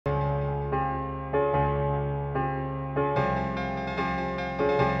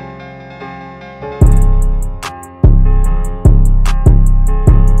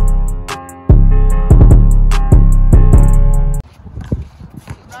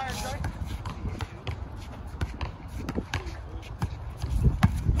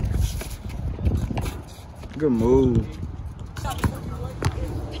Good move.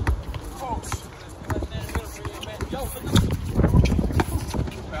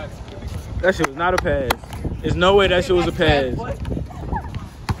 That shit was not a pass. There's no way that shit was a pass.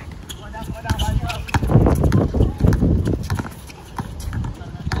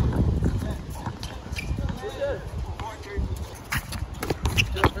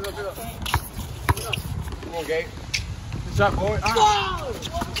 Come on, Gabe. Good shot, boy.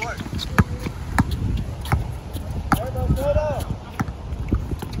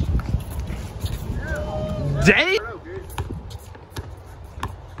 Jay?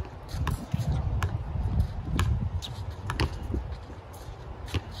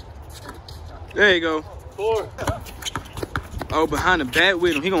 There you go. 4. Oh, behind the bat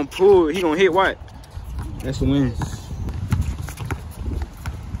with him. He gonna pull. He gonna hit White. That's the win.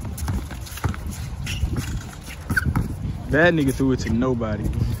 That nigga threw it to nobody.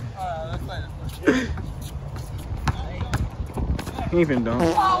 He ain't finna dunk.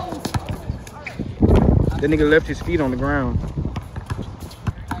 That nigga left his feet on the ground.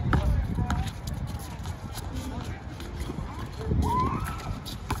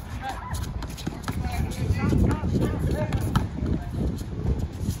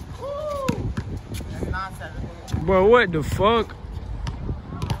 Bro, what the fuck?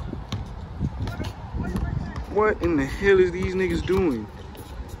 What in the hell is these niggas doing?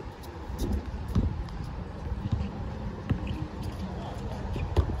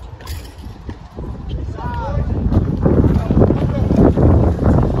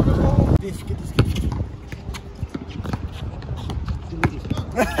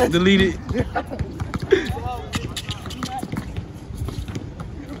 Delete it.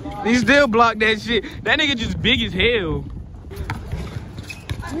 He still blocked that shit. That nigga just big as hell.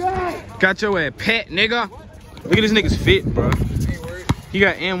 Got your ass pet, nigga. Look at this nigga's fit, bro. He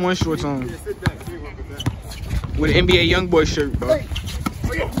got M1 shorts on. With an NBA Youngboy shirt, bro.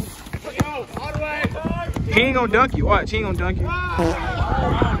 He ain't gonna dunk you. Watch, he ain't gonna dunk you.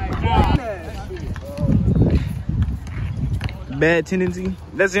 Bad tendency.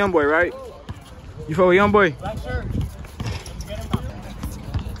 That's Youngboy, right? You fuck with Youngboy? Black shirt.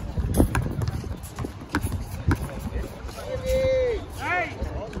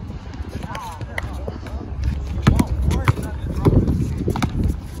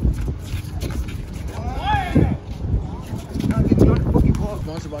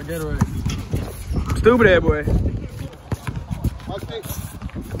 Stupid ass boy.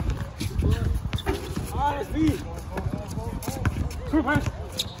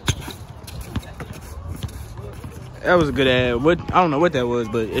 That was a good ad. What, I don't know what that was,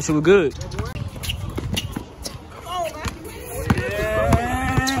 but it was good.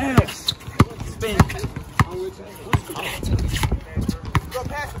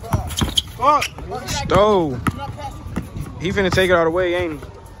 Oh, he finna take it all the way, ain't he?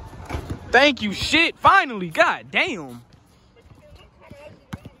 Thank you, shit. Finally, god damn.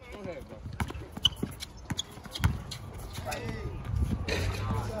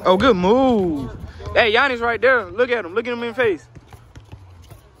 Oh, good move. Hey, Giannis right there. Look at him. Look at him in the face.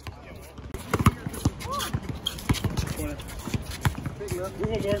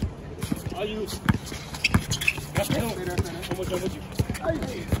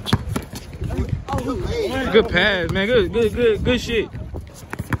 Good pass, man. Good shit.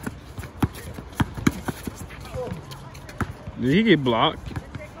 Did he get blocked?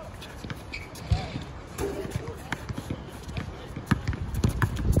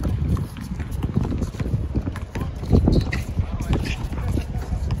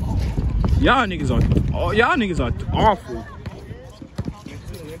 Y'all niggas are awful.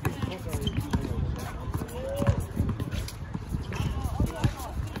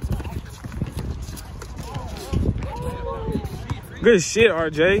 Good shit,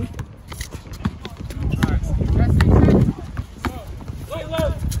 RJ.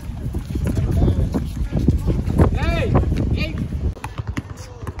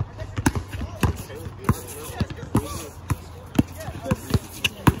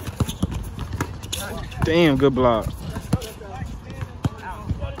 Damn, good block.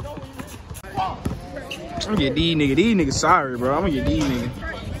 I'm gonna get these niggas. These niggas sorry, bro. I'm gonna get these niggas.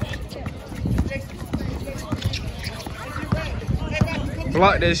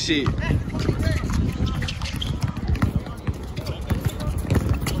 Block that shit.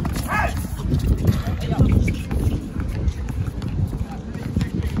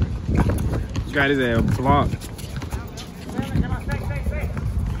 Got his ass blocked.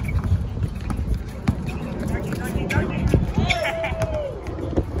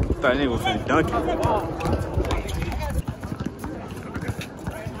 Thought nigga was finna dunk it.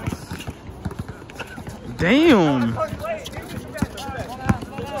 Damn.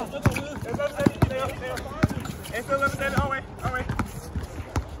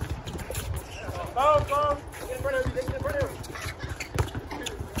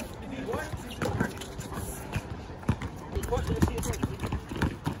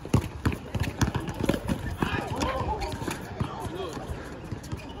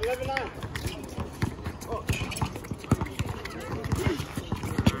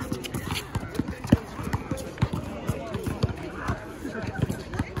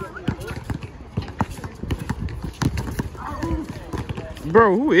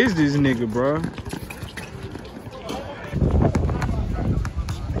 Bro, who is this nigga, bro?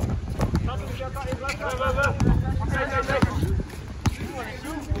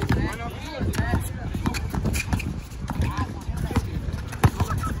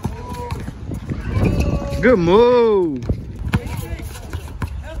 Good move.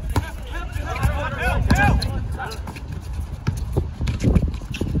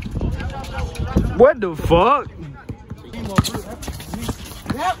 What the fuck?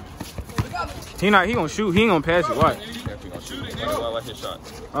 He gonna shoot. He ain't gonna pass it. Watch.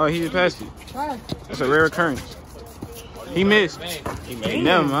 Oh, he just passed it. That's a rare occurrence. He missed. He made.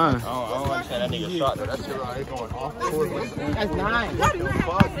 Never mind. I don't understand that nigga shot though. That shit right going off the court. That's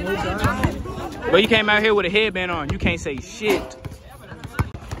 9. But you came out here with a headband on. You can't say shit.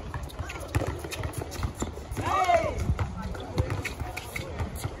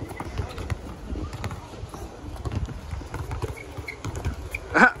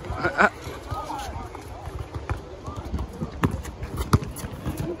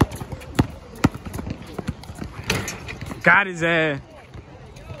 Got his ass.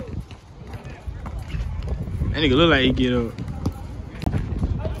 That nigga look like he get up.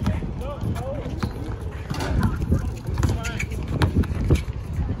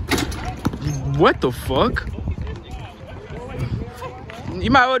 What the fuck? You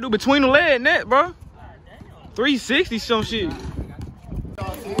might well do between the leg and that, bro. 360 some shit.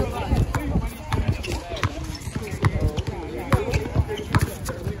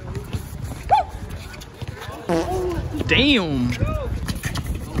 Damn.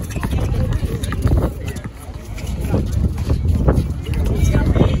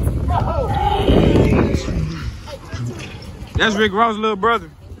 That's Rick Ross' little brother.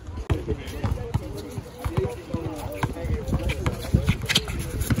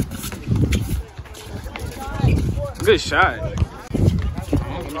 Good shot.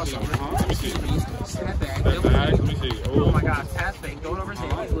 Oh my God, pass fake, going over his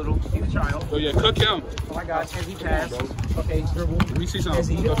head, he's little, he's a child. Oh yeah, cook him. Oh my God, has he passed? Okay, dribble. Let me see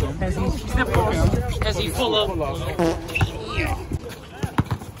something. Has he step off? Has he pull up?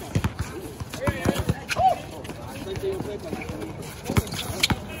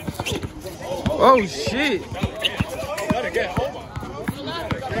 Oh shit.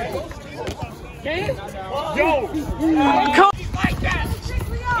 Yo! Come.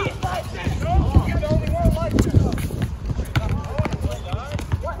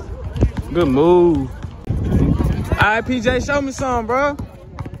 Good move. All right, PJ, show me some, bro.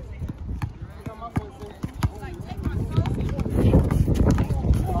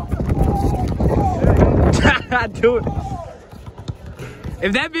 I do it.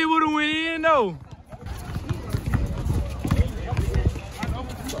 If that bitch would have went in, though.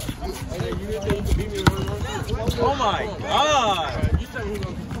 Oh my God.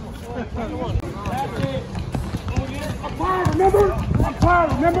 I'm tired, remember? I'm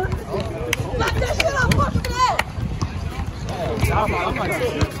tired, remember? Lock that shit up, push it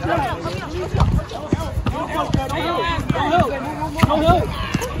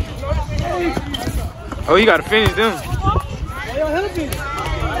Oh, you gotta finish them.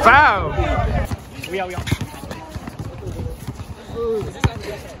 Foul.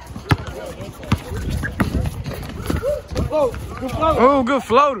 Oh, good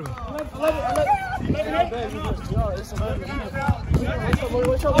floater.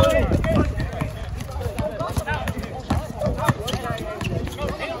 What's your